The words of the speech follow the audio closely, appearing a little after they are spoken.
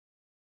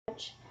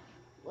Let's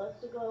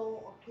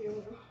go up here.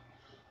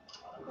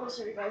 Oh,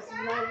 sorry guys, it's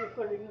not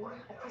recording.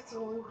 I pressed the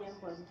wrong damn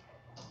button.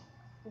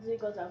 Hopefully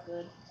it goes out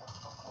good.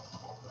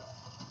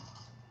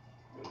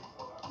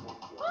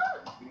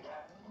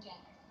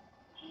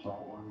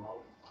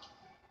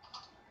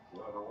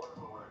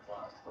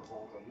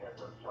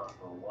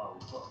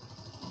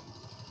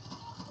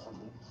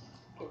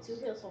 Okay, 2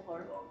 kills so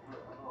far.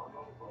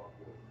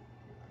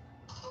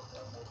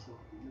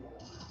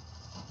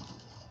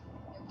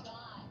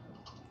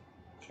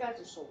 These guys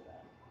are so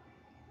bad.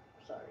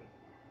 Sorry.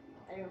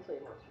 I didn't play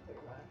much very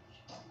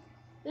much.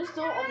 They're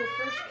still on the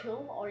first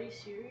kill? Are you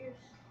serious?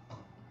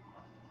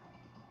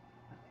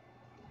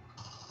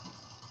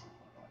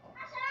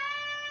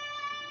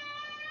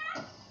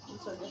 I'm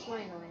sorry, that's my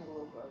annoying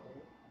little brother.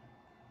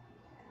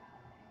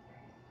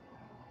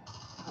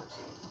 I'm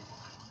seeing.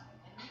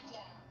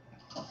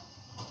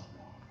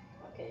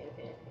 Okay.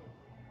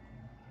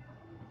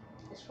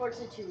 It's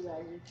Forza 2,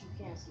 guys, if you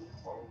can't see.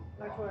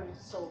 My phone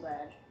is so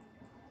bad.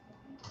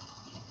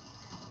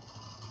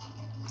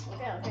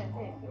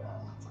 Okay.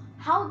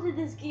 How did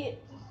this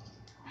get...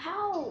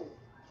 How?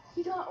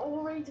 He got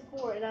already to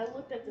 4, and I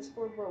looked at the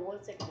scoreboard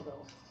 1 second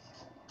ago.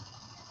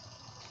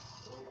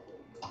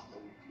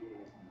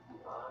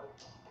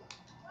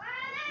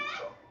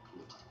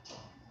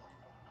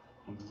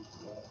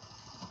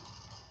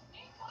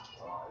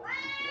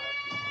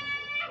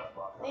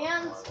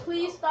 Nance,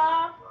 please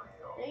stop.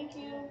 Thank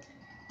you.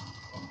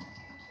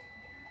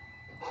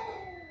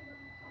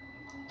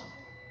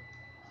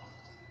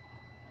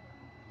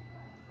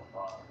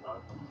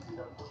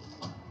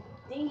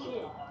 Dang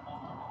it.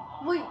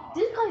 Wait,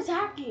 this guy's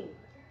hacking.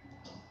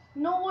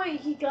 No way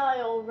he got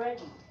it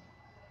already.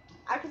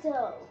 I can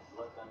tell.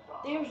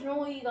 There's no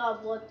way he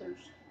got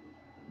bloodthirst.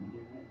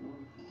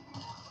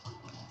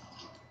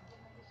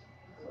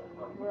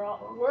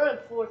 We're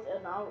at 4th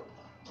and out.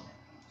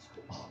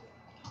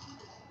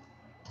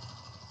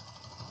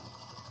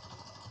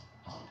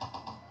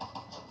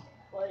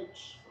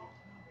 Which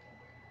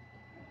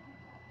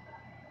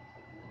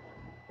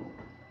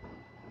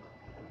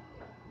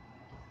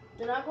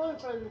do not go in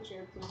front of the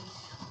chair, please.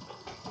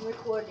 I'm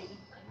recording.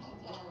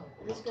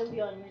 This is gonna be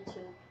on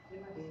YouTube.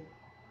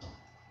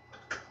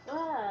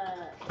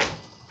 What?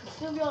 It's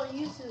gonna be on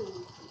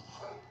YouTube.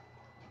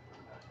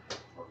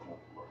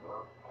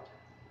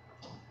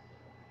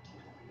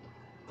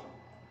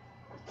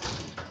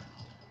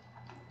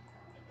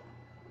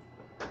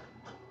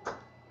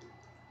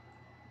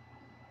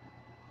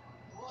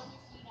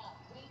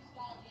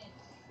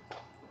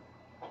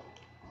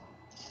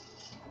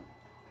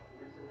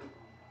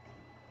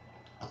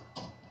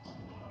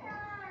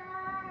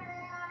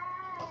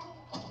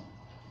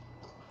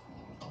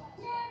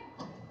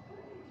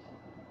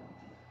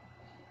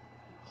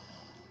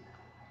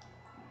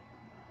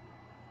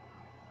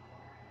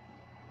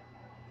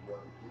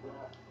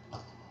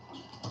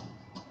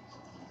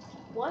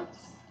 What?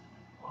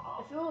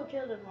 If you would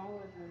kill him, I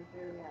would have been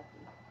very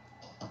happy.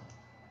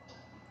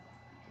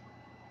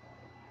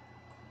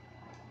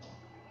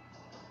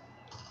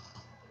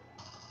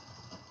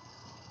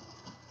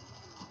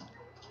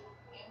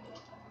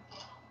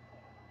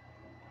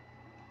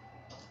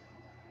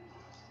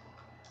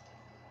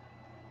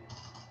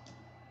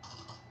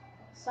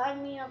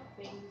 Sign me up,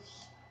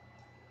 please.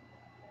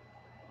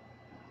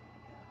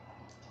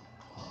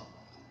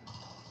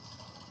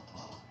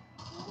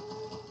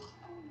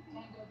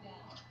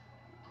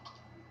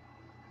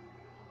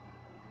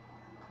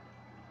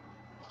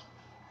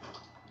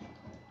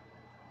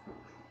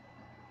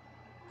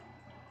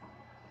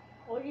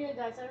 Oh yeah,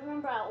 guys, I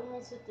remember I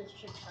almost hit this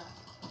trick shot.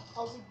 I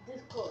was like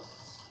this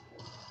close.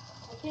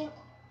 I can't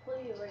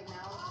play it right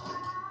now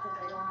because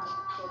I don't have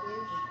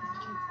footage.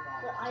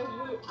 But I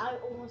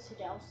almost hit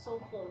it. I was so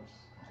close.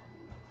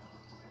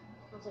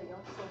 I was like,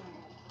 I'm so mad.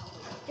 I was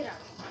like, get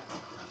out.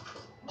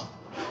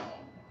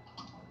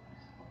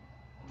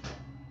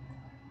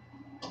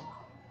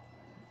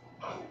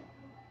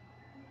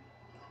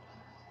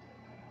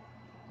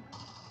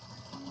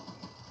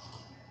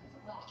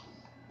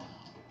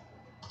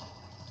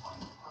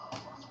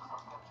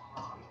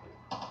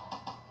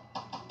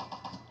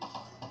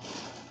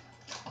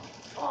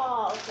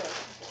 Oh, okay.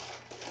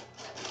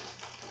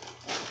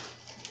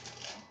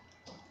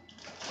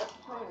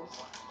 Nice.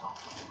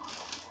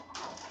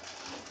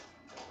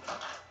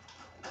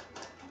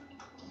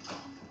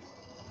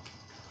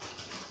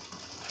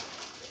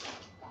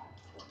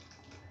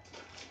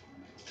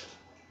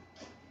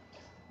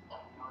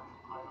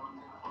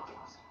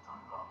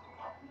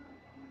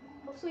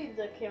 Hopefully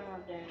the camera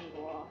didn't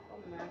go off.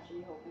 I'm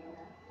actually hoping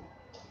that.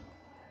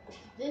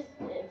 If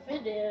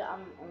it did,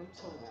 I'm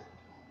so mad.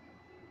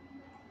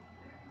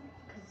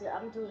 Cause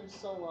I'm doing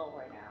so well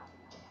right now.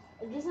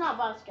 This is not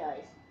bots,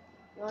 guys.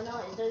 You wanna know?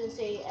 It doesn't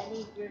say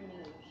any of your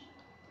names.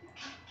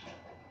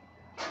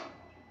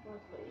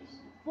 4th place.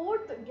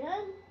 4th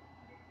again?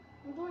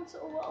 I'm doing so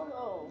well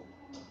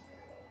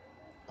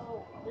though.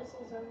 Oh, this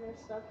is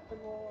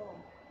unacceptable.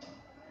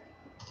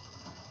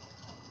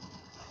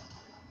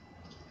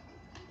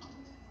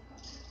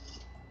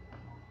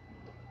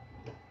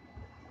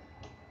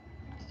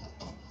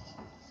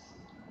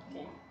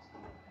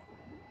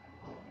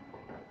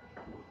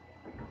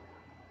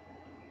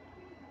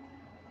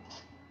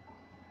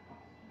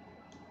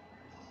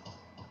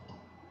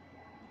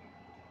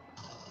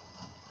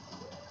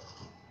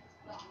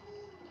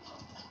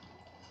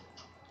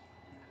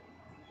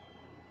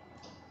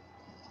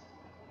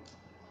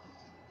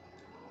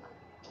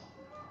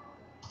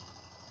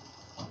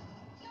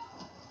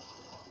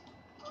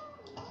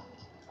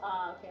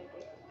 Ah, okay.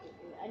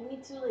 I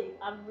need to like.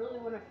 I really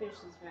want to finish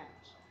this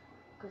match,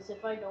 because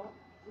if I don't,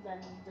 then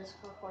this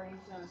recording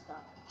is gonna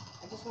stop.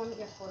 I just want to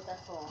get fourth.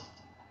 That's all.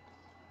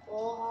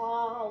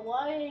 Oh,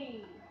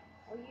 why?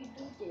 Why you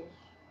do this?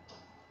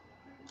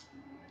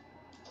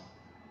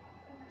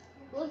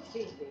 Who likes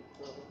face baby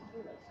brother? Who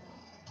likes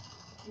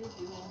it? If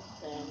you do,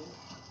 then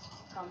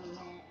comment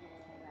and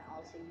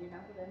I'll see you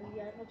never gonna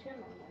be on my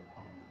channel again.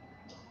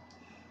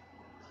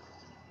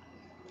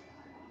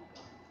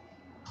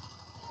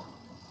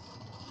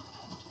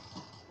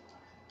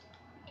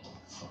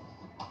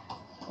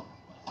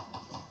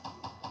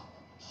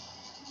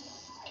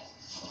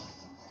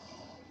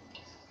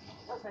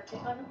 That's actually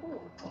kind of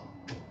cool.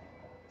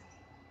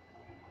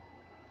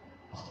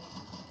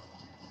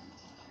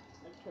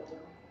 I killed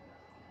him.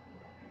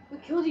 We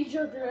killed each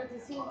other at the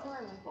same time. I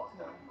think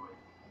no.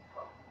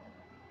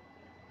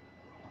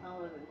 That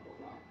would have been cool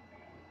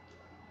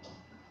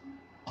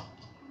though.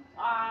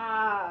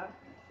 Ah.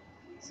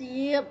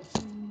 Yep,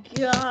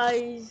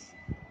 guys.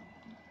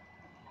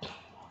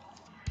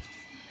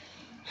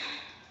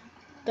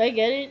 Did I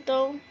get it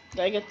though? Did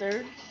I get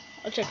third?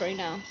 I'll check right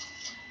now.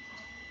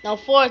 Now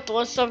fourth.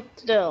 What's up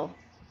still?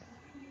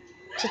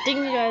 So thank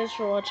you guys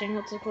for watching.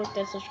 Hit the click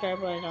that subscribe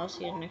button. I'll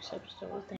see you in the next episode.